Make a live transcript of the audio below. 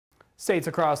States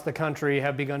across the country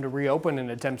have begun to reopen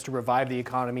in attempts to revive the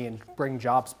economy and bring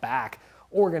jobs back.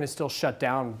 Oregon is still shut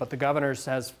down, but the governor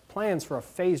says plans for a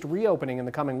phased reopening in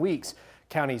the coming weeks.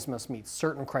 Counties must meet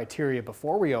certain criteria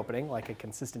before reopening, like a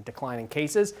consistent decline in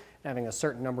cases and having a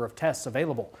certain number of tests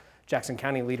available. Jackson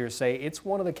County leaders say it's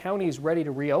one of the counties ready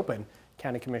to reopen.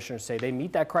 County commissioners say they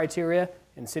meet that criteria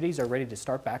and cities are ready to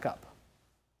start back up.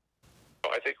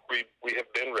 I think we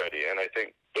have been ready, and I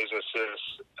think businesses,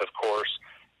 of course,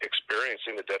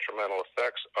 experiencing the detrimental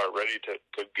effects are ready to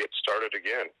get started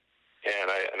again.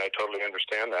 And I totally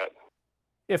understand that.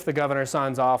 If the governor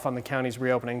signs off on the county's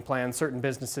reopening plan, certain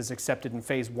businesses accepted in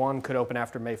Phase 1 could open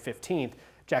after May 15th.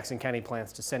 Jackson County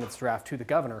plans to send its draft to the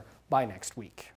governor by next week.